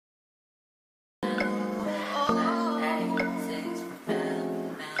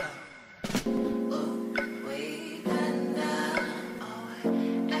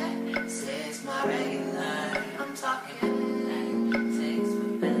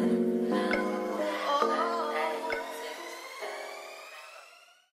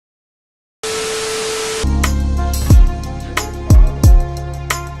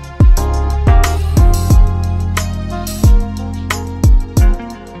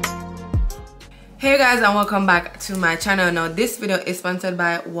Hey guys, and welcome back to my channel. Now this video is sponsored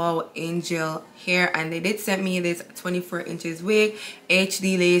by Wowangel hair, and they did send me this 24 inches wig,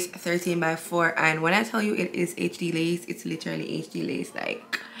 HD lace, 13x4, and when I tell you it is HD lace, it's literally HD lace.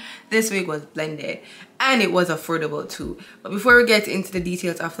 Like, this wig was blended and it was affordable too. But before we get into the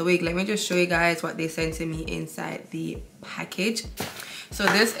details of the wig, let me just show you guys what they sent to me inside the package. So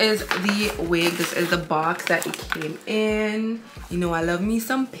this is the wig. This is the box that it came in. You know I love me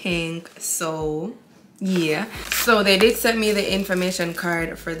some pink, so yeah. So they did send me the information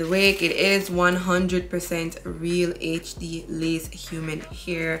card for the wig. It is 100% real HD lace human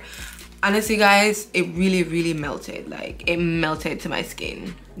hair. Honestly guys, it really melted. Like, it melted to my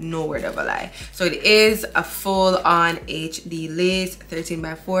skin, no word of a lie. So it is a full-on HD lace,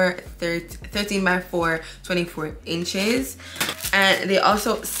 13x4, 24 inches. And they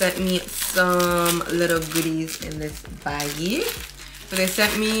also sent me some little goodies in this baggie. So they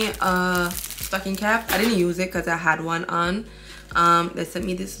sent me a stocking cap. I didn't use it because I had one on. They sent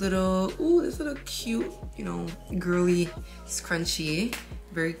me this little cute, you know, girly scrunchie.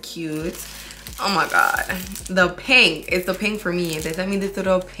 Very cute. Oh my god, the pink, it's the pink for me. They sent me this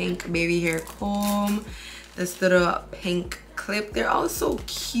little pink baby hair comb, this little pink clip. They're all so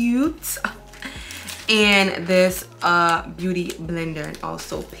cute. And this beauty blender, and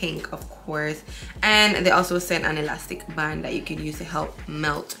also pink, of course. And they also sent an elastic band that you could use to help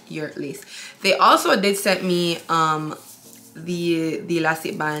melt your lace. They also did send me the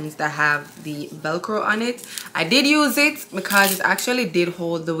elastic bands that have the velcro on it. I did use it because it actually did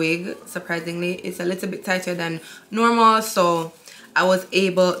hold the wig. Surprisingly, it's a little bit tighter than normal, so I was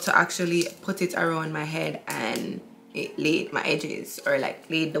able to actually put it around my head and it laid my edges, or like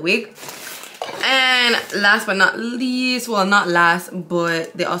laid the wig. And last but not least, well, not last,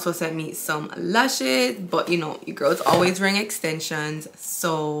 but they also sent me some lashes. But you know, you girls always wearing extensions,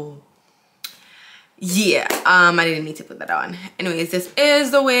 so yeah, I didn't need to put that on. Anyways, this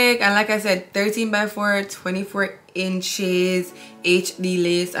is the wig, and like I said, 13x4, 24 inches, HD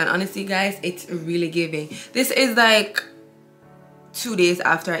lace. And honestly guys, it's really giving. This is like 2 days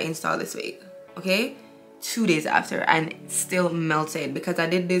after I installed this wig, okay? 2 days after, and it still melted because I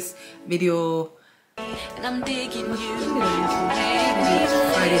did this video and I'm digging you. Friday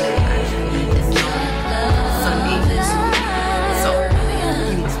night, actually. Sunday. So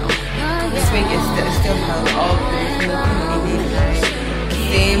this wig is still held all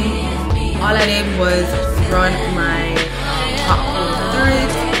same. All I did was run my top coat through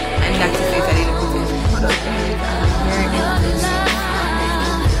it, and that's the face I didn't put this product in it.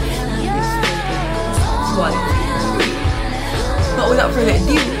 But without further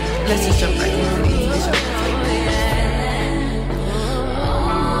ado, let's just jump right into the installation.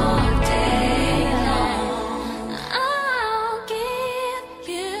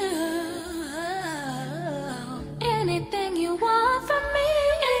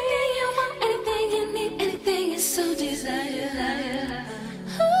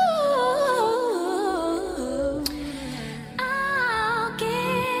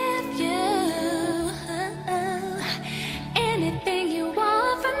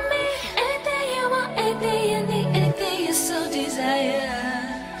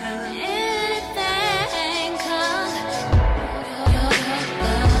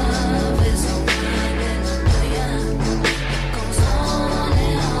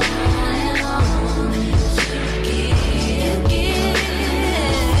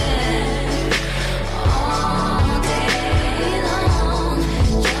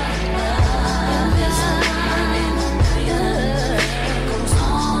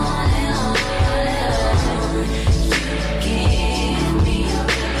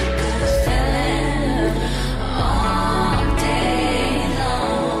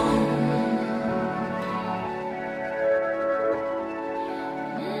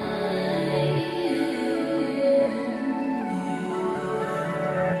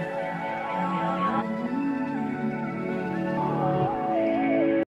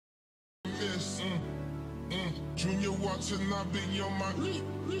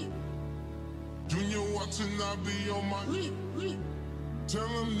 Tell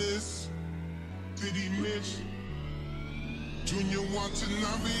him this, did he miss? Junior want to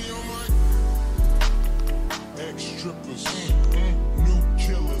not be on my ex-strippers, new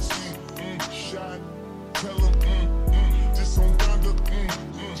killers, shot, tell him, this on Donda,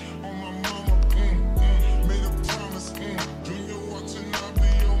 on my mama, made a promise, Junior want to not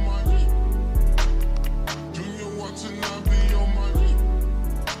be on my, Junior want to not be on my,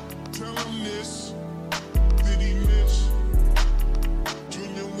 tell him this, did he miss?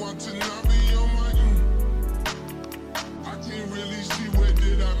 Junior want to not be on my, I can't really see where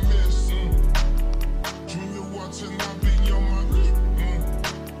did I miss,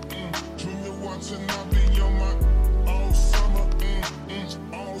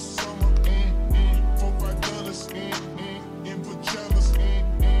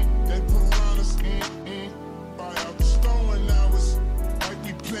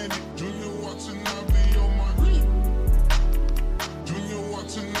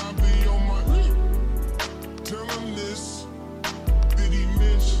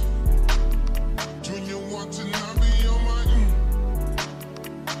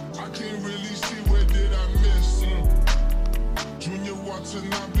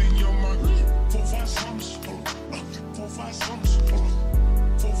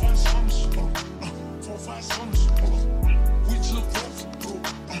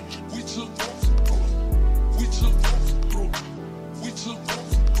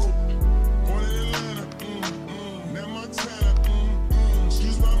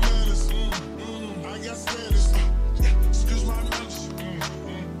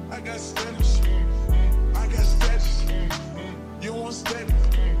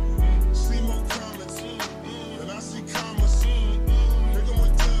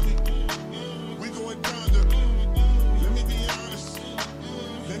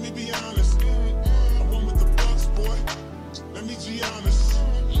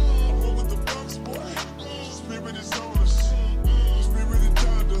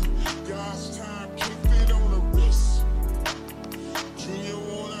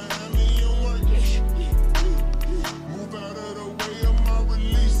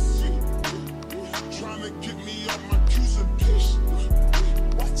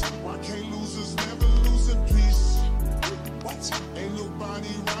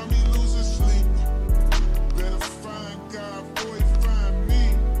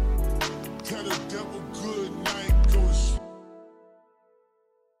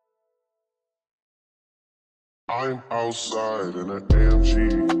 I'm outside in an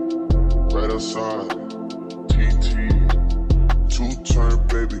AMG, right outside, TT, two-turn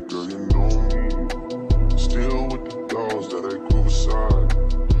baby girl, you know me. Still with the dogs that I grew beside.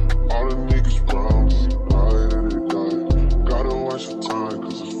 All the niggas round me, right at it die. Gotta watch the time,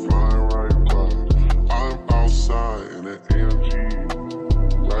 cause it's flying right by. I'm outside in an AMG,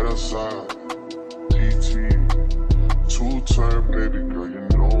 right outside, TT, two-turn baby girl, you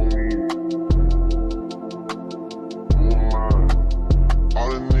know me.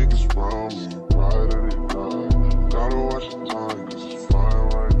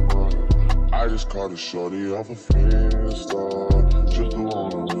 I just caught a shorty off a Finsta. Just the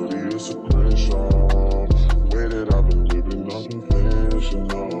one on really, it's a crenshaw. Way that I've been living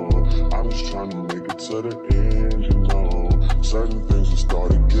unconventional. I'm just trying to make it to the end, you know. Certain things have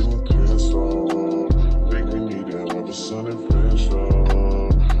started getting pissed off. Think we need to have a sun adventure.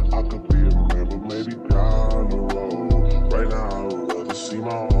 I could be a man, but maybe down the road. Right now I would rather see my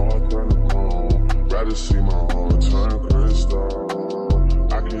heart turn to chrome. Rather see my heart turn crystal.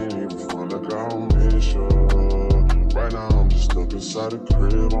 I can't even front like I don't miss you. Right now I'm just stuck inside the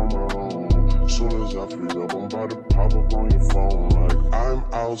crib on my own. Soon as I free up, I'm about to pop up on your phone. Like I'm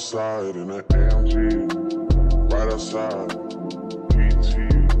outside in an AMG, right outside, PT,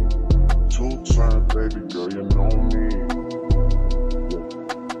 two-turn baby girl, you know me.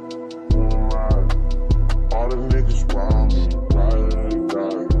 Who am I? All the niggas round me, right at it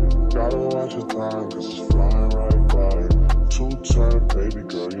die. Gotta watch your time, cause it's flying right by. Two-turn baby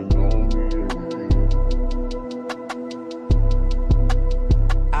girl, you know me.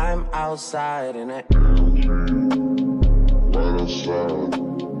 I'm outside in it. Right outside,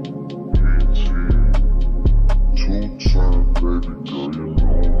 PT, two-turn baby girl, you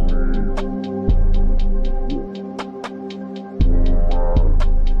know me.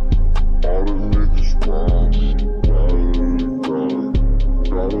 All the niggas round me, right,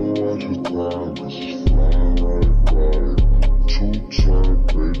 gotta watch your time, cause it's flying right by. Two-turn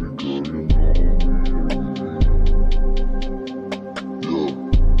baby girl, you know me. Yeah.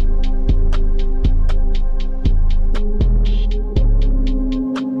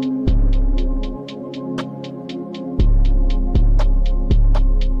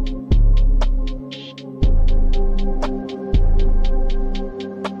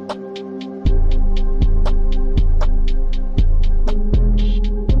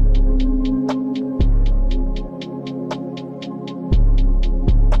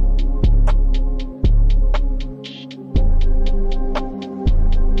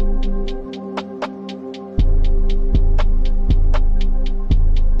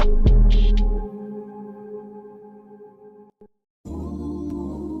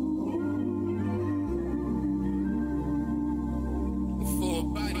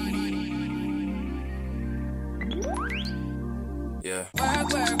 Yeah.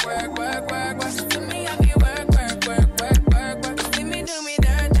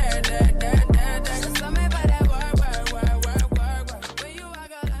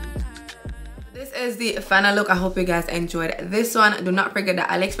 This is the final look. I hope you guys enjoyed this one. Do not forget that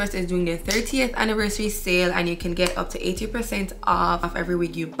AliExpress is doing their 30th anniversary sale and you can get up to 80% off every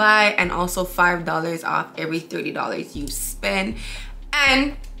wig you buy and also $5 off every $30 you spend,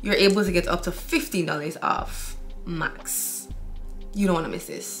 and you're able to get up to $15 off max. You don't want to miss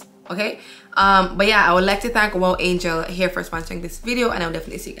this, okay? But yeah, I would like to thank Wowangel here for sponsoring this video, and I'll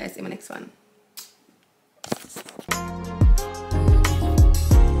definitely see you guys in my next one.